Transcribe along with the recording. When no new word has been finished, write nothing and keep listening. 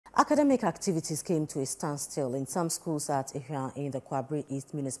Academic activities came to a standstill in some schools at Ahwiaa in the Kwabri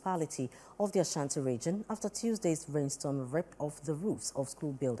East municipality of the Ashanti region after Tuesday's rainstorm ripped off the roofs of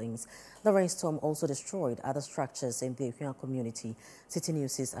school buildings. The rainstorm also destroyed other structures in the Ahwiaa community. Citi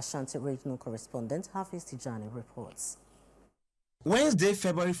News' Ashanti regional correspondent Ahwiaa reports. Wednesday,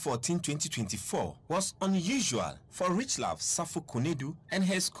 February 14, 2024 was unusual for Richlove Safo Konedu and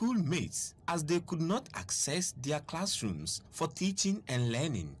her schoolmates as they could not access their classrooms for teaching and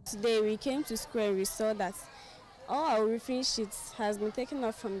learning. Today we came to school and we saw that all our roofing sheets has been taken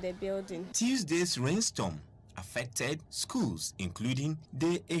off from the building. Tuesday's rainstorm affected schools including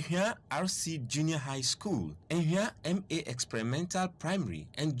the Ahwiaa RC Junior High School, Ahwiaa MA Experimental Primary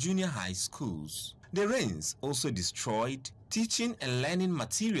and Junior High Schools. The rains also destroyed teaching and learning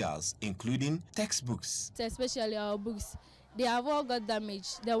materials, including textbooks. Especially our books. They have all got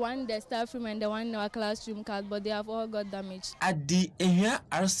damaged. The one in the staff room and the one in our classroom cardboard, they have all got damaged. At the Ahwiaa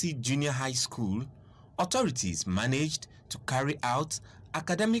RC Junior High School, authorities managed to carry out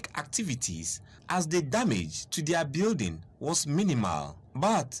academic activities as the damage to their building was minimal.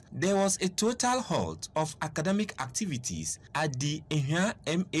 But there was a total halt of academic activities at the Ahwiaa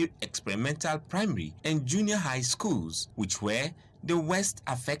MA Experimental Primary and Junior High Schools, which were the worst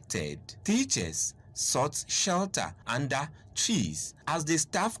affected. Teachers sought shelter under trees as the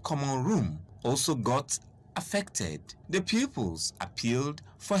staff common room also got affected. The pupils appealed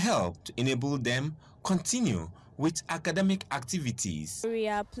for help to enable them continue with academic activities. We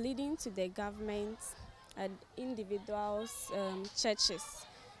are pleading to the government and individuals, churches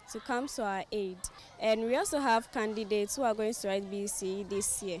to come to our aid. And we also have candidates who are going to write BCE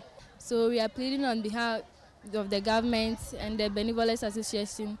this year. So we are pleading on behalf of the government and the Benevolence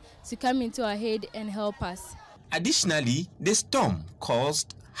Association to come into our aid and help us. Additionally, the storm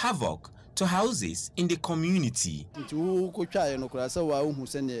caused havoc to houses in the community.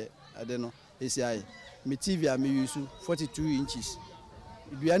 42 inches.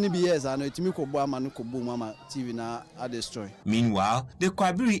 Meanwhile, the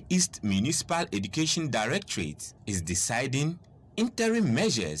Kwabri East Municipal Education Directorate is deciding interim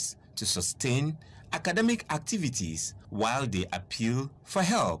measures to sustain academic activities while they appeal for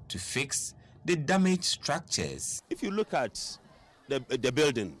help to fix the damaged structures. If you look at the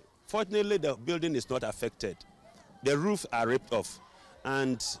building, fortunately the building is not affected. The roofs are ripped off,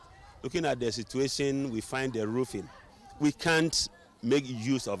 and looking at the situation we find the roofing, we can't make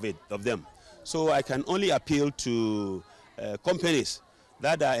use of them. So I can only appeal to companies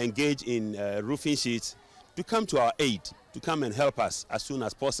that are engaged in roofing sheets to come to our aid, to come and help us as soon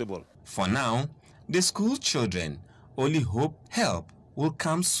as possible. For now, the school children only hope help will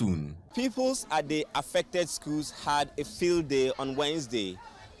come soon. Pupils at the affected schools had a field day on Wednesday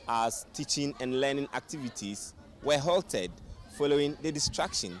as teaching and learning activities were halted following the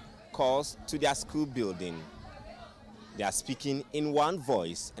destruction caused to their school building. They are speaking in one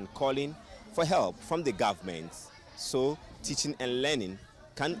voice and calling for help from the government so teaching and learning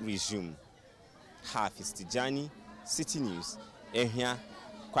can resume. Hafiz Tijani, Citi News, Ahwiaa,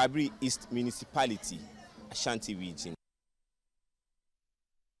 Kwabri East Municipality, Ashanti Region.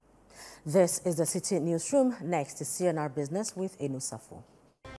 This is the Citi Newsroom. Next is CNR Business with Enu Safo.